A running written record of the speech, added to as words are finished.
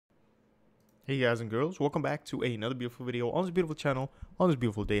Hey guys and girls, welcome back to another beautiful video on this beautiful channel on this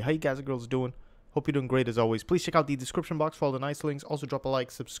beautiful day. How you guys and girls doing? Hope you're doing great as always. Please check out the description box for all the nice links. Also drop a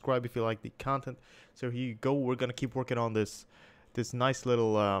like, subscribe if you like the content. So here you go. We're gonna keep working on this nice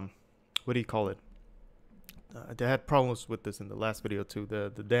little what do you call it? They had problems with this in the last video too.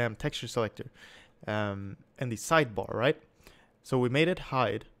 The damn texture selector and the sidebar, right? So we made it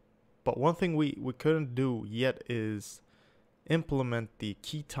hide, but one thing we couldn't do yet is implement the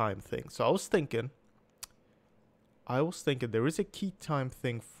key time thing. So I was thinking there is a key time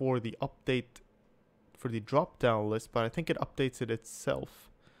thing for the update for the drop down list, but I think it updates it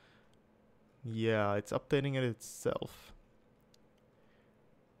itself. Yeah, it's updating it itself.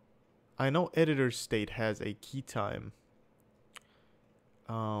 I know editor state has a key time,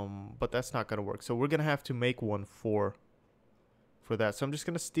 but that's not gonna work. So we're gonna have to make one for that. So I'm just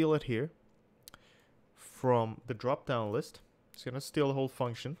gonna steal it here from the drop down list. It's gonna steal the whole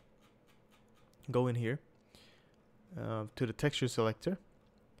function. Go in here to the texture selector,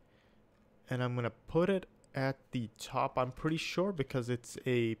 and I'm gonna put it at the top. I'm pretty sure because it's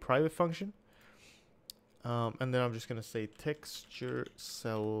a private function. And then I'm just gonna say texture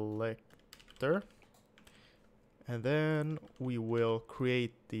selector, and then we will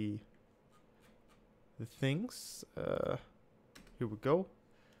create the things. Here we go.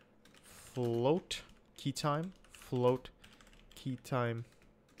 Float key time. Float key time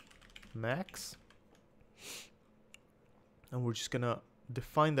max, and we're just gonna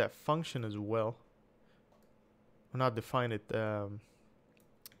define that function as well. Or not define it. There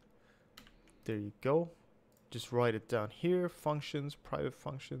you go. Just write it down here. Functions, private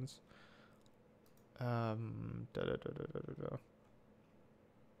functions.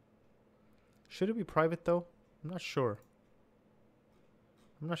 Should it be private though? I'm not sure.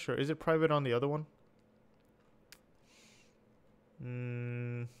 Is it private on the other one?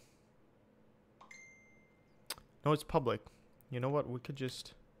 No, it's public. You know what? We could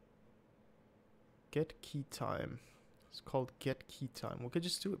just get key time. It's called get key time. We could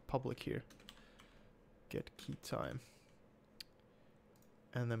just do it public here. Get key time.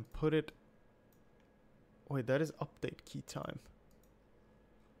 And then put it. Wait, that is update key time.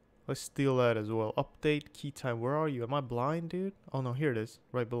 Let's steal that as well. Update key time. Where are you? Am I blind, dude? Oh no, here it is.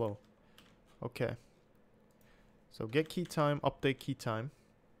 Right below. Okay. So get key time, update key time.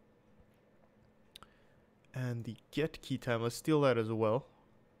 And the get key time, let's steal that as well.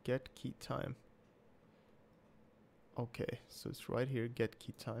 Get key time. Okay, so it's right here, get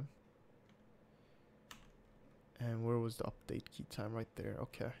key time. And where was the update key time? Right there,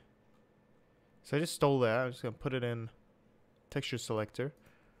 okay. So I just stole that. I'm just gonna put it in texture selector.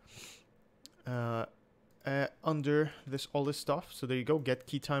 Under all this stuff. So there you go, get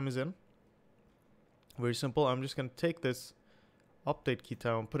key time is in. Very simple. I'm just going to take this update key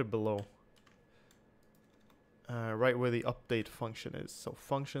time and put it below. Right where the update function is. So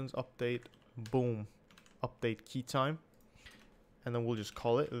functions, update, boom, update key time. And then we'll just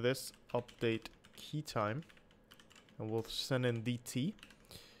call it this update key time. And we'll send in DT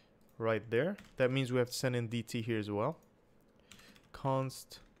right there. That means we have to send in DT here as well.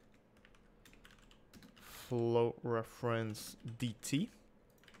 Const float reference DT.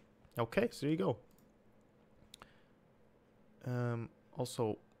 Okay, so there you go.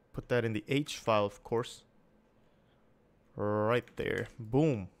 Also put that in the H file, of course. Right there.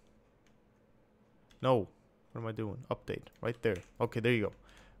 Boom. No. What am I doing? Update. Right there. Okay, there you go.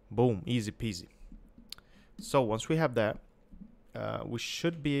 Boom. Easy peasy. So once we have that, we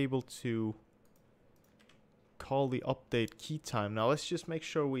should be able to call the update key time. Now let's just make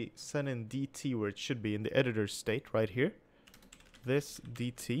sure we send in DT where it should be in the editor state right here. This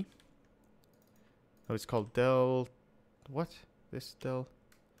DT. Oh, it's called del. What? This del.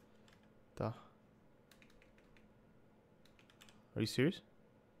 Da. Are you serious?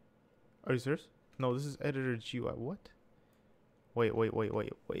 Are you serious? No, this is editor GUI. What? Wait.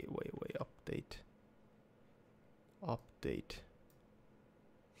 Update.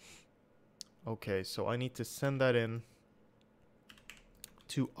 Okay, so I need to send that in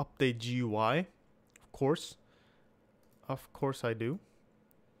to update GUI. Of course I do.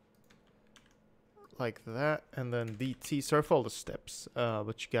 Like that, and then DT. Sorry for all the steps,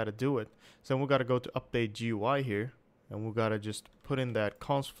 but you gotta do it. So then we gotta go to update GUI here, and we gotta just put in that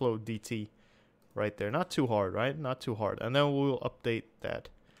const float DT right there. Not too hard, right? Not too hard. And then we'll update that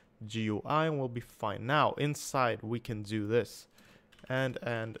GUI, and we'll be fine. Now inside we can do this, and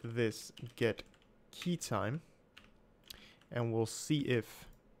this get key time, and we'll see if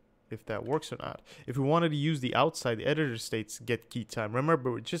that works or not. If we wanted to use the outside, the editor states get key time.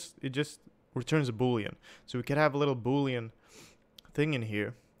 Remember, it just returns a boolean, so we could have a little boolean thing in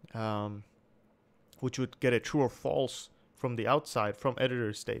here which would get a true or false from the outside, from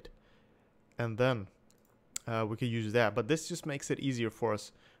editor state. And then we could use that. But this just makes it easier for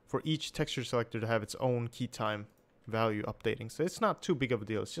us, for each texture selector to have its own key time value updating. So it's not too big of a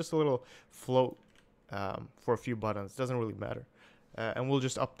deal. It's just a little float for a few buttons. It doesn't really matter. And we'll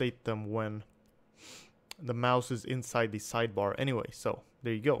just update them when the mouse is inside the sidebar anyway. So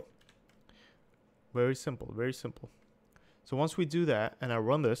there you go. Very simple, very simple. So once we do that and I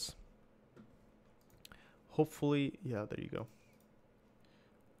run this, hopefully, yeah, there you go.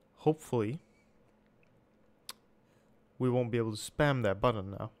 Hopefully, we won't be able to spam that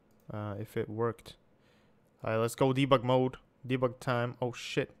button now if it worked. All right, let's go debug mode, debug time. Oh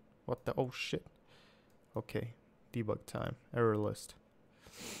shit, what the, oh shit. Okay, debug time, error list.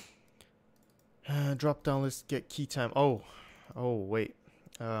 Drop down list, get key time. Oh wait.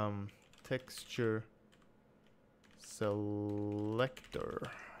 Texture selector.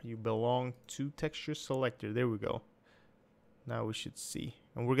 You belong to texture selector. There we go. Now we should see.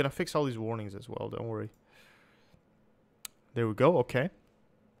 And we're gonna fix all these warnings as well, don't worry. There we go, okay.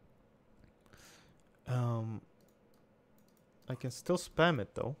 I can still spam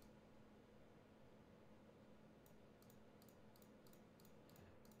it though.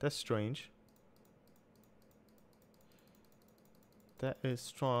 That's strange. That is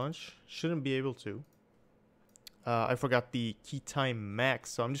strange. Shouldn't be able to. I forgot the key time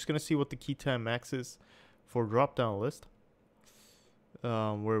max, so I'm just gonna see what the key time max is for drop down list.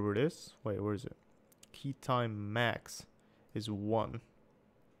 Wherever it is. Wait, where is it? Key time max is 1.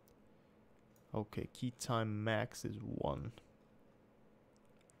 Okay, key time max is 1.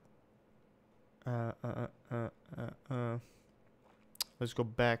 Let's go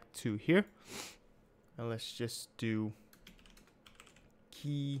back to here and let's just do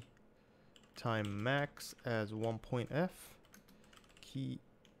key time max as 1.f, key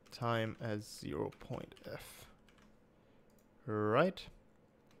time as 0.f. Right.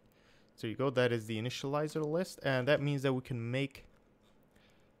 So you go, that is the initializer list, and that means that we can make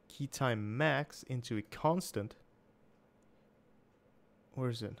key time max into a constant. Where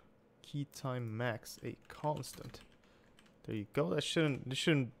is it? Key time max, a constant. There you go. There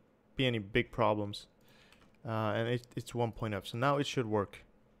shouldn't be any big problems. And it's 1.f, so now it should work.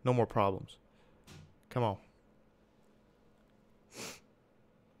 No more problems. Come on.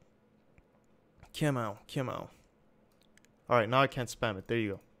 Come on, come on. Alright, now I can't spam it. There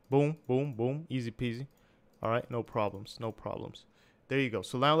you go. Boom, boom, boom. Easy peasy. Alright, no problems, no problems. There you go.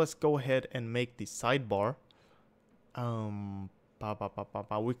 So now let's go ahead and make the sidebar.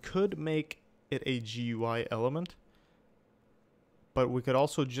 We could make it a GUI element, but we could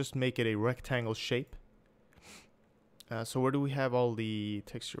also just make it a rectangle shape. So where do we have all the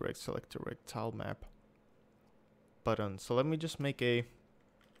texture rect, selector rect, tile map buttons? So let me just make a...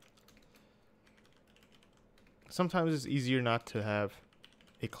 Sometimes it's easier not to have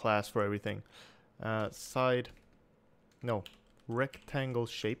a class for everything. Rectangle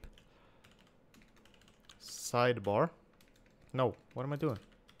shape. Sidebar. No, what am I doing?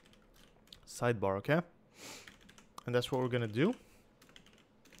 Sidebar, okay? And that's what we're gonna do.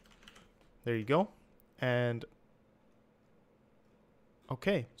 There you go. And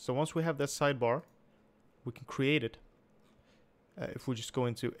okay, so once we have that sidebar, we can create it. If we just go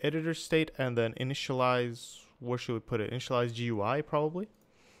into editor state and then initialize, where should we put it? Initialize GUI probably.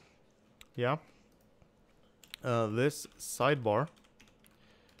 Yeah. This sidebar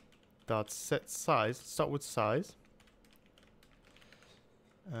dot set size. Let's start with size.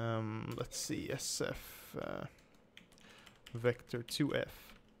 Let's see, SF vector 2F.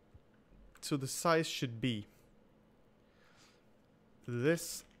 So the size should be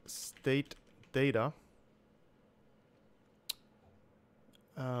this state data.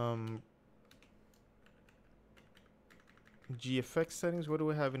 GFX settings, what do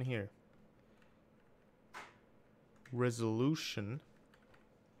we have in here? Resolution.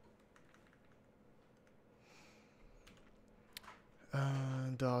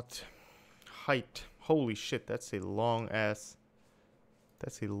 Dot height. Holy shit, that's a long ass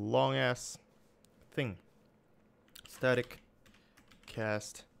thing. Static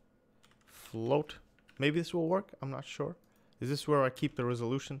cast float. Maybe this will work, I'm not sure. Is this where I keep the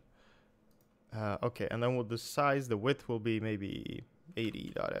resolution? Okay, and then with the size, the width will be maybe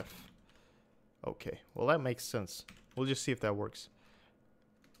 80.f. Okay, well that makes sense. We'll just see if that works.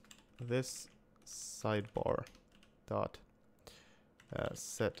 This sidebar dot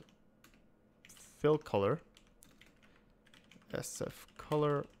set fill color, SF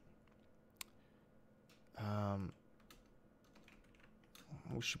color.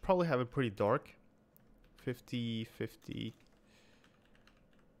 We should probably have it pretty dark, 50, 50,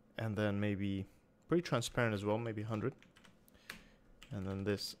 and then maybe pretty transparent as well, maybe 100. And then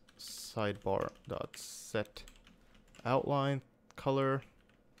this sidebar dot set outline color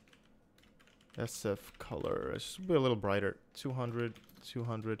SF color. It should be a little brighter. 200,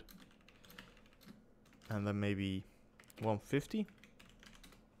 200, and then maybe 150.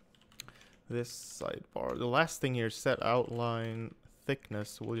 This sidebar. The last thing here, set outline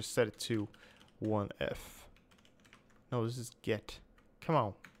thickness. We'll just set it to 1F. No, this is get. Come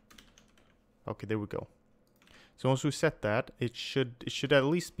on. Okay, there we go. So once we set that, it should at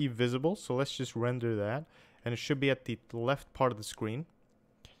least be visible. So let's just render that, and it should be at the left part of the screen.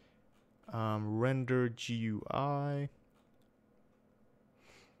 Render GUI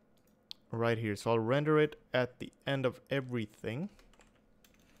right here. So I'll render it at the end of everything.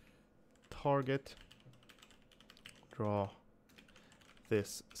 Target, draw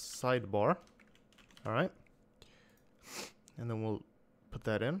this sidebar. All right, and then we'll put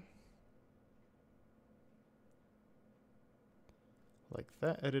that in like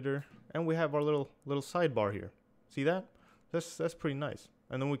that. Editor, and we have our little sidebar here. See that? That's pretty nice.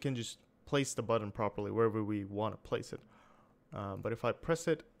 And then we can just place the button properly wherever we want to place it. But if I press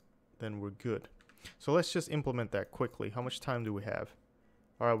it, then we're good. So let's just implement that quickly. How much time do we have?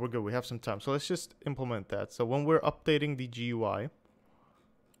 All right, we're good. We have some time. So let's just implement that. So when we're updating the GUI,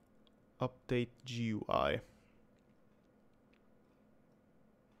 update GUI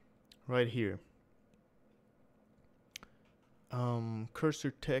right here.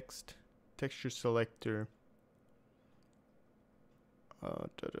 Cursor text, texture selector.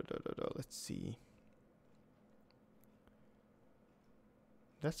 Let's see.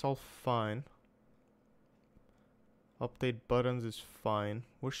 That's all fine. Update buttons is fine.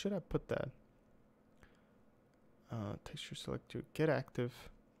 Where should I put that? Texture selector, get active.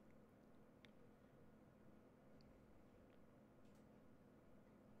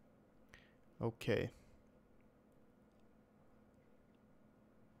 Okay.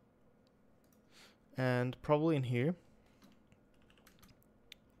 And probably in here.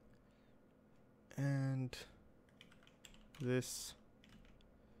 And this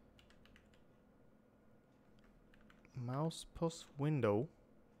mouse plus window.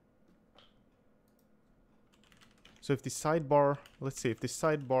 So if the sidebar, let's see, if the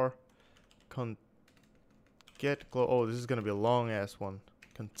sidebar get glow, oh, this is gonna be a long ass one,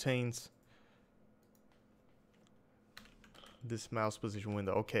 contains this mouse position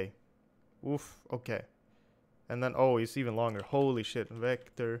window. Okay. Oof. Okay. And then, oh, it's even longer. Holy shit.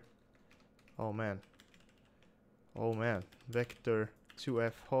 Vector. Oh man. Oh man. Vector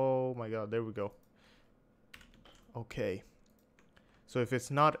 2F. Oh my god. There we go. Okay. So if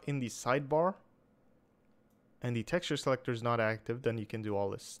it's not in the sidebar and the texture selector is not active, then you can do all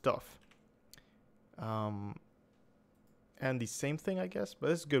this stuff. And the same thing, I guess.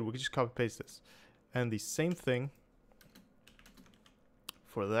 But it's good. We can just copy paste this. And the same thing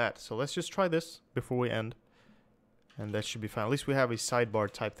for that. So let's just try this before we end, and that should be fine. At least we have a sidebar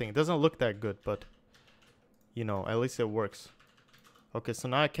type thing. It doesn't look that good, but you know, at least it works. Okay, so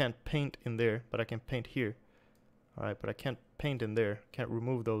now I can't paint in there, but I can paint here. All right, but I can't paint in there. Can't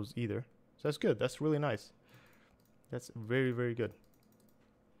remove those either. So that's good. That's really nice. That's very, very good.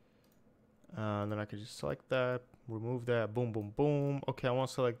 And then I can just select that, remove that. Boom, boom, boom. Okay, I want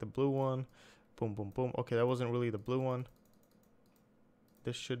to select the blue one. Boom, boom, boom. Okay, that wasn't really the blue one.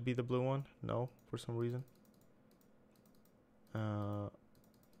 This should be the blue one. No, for some reason.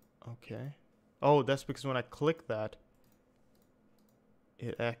 Okay. Oh, that's because when I click that,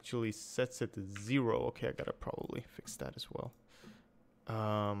 it actually sets it to 0. Okay, I gotta probably fix that as well.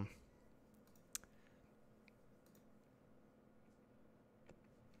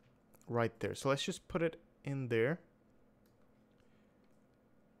 Right there. So let's just put it in there.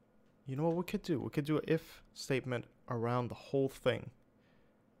 You know what we could do? We could do an if statement around the whole thing.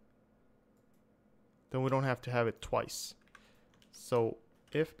 Then we don't have to have it twice. So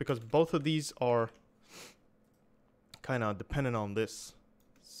if, because both of these are kind of dependent on this.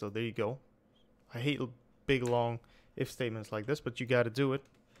 So there you go. I hate big long if statements like this, but you got to do it.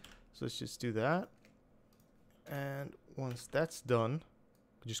 So let's just do that. And once that's done,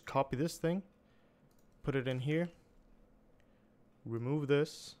 just copy this thing, put it in here, remove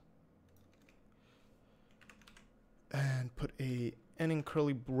this, and put a ending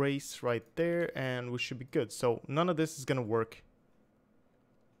curly brace right there, and we should be good. So none of this is gonna work.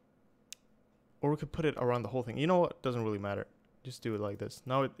 Or we could put it around the whole thing. You know what? Doesn't really matter. Just do it like this.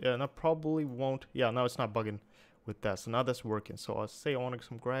 Now it probably won't. Yeah, now it's not bugging with that. So now that's working. So I'll say I want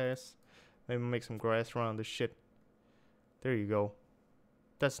some grass. Maybe make some grass around this shit. There you go.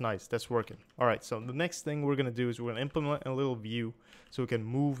 That's nice. That's working. All right. So the next thing we're gonna do is we're gonna implement a little view so we can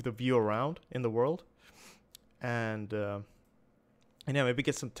move the view around in the world, and yeah, maybe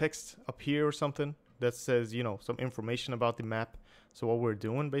get some text up here or something that says, you know, some information about the map. So what we're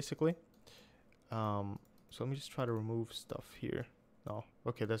doing basically. So let me just try to remove stuff here. No.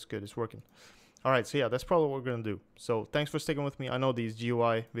 Okay, that's good. It's working. All right. So yeah, that's probably what we're gonna do. So thanks for sticking with me. I know these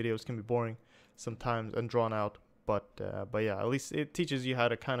GUI videos can be boring sometimes and drawn out. But yeah, at least it teaches you how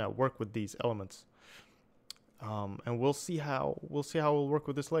to kind of work with these elements. And we'll see how we'll work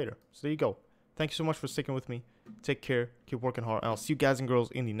with this later. So there you go. Thank you so much for sticking with me. Take care. Keep working hard. And I'll see you guys and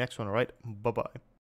girls in the next one. All right. Bye-bye.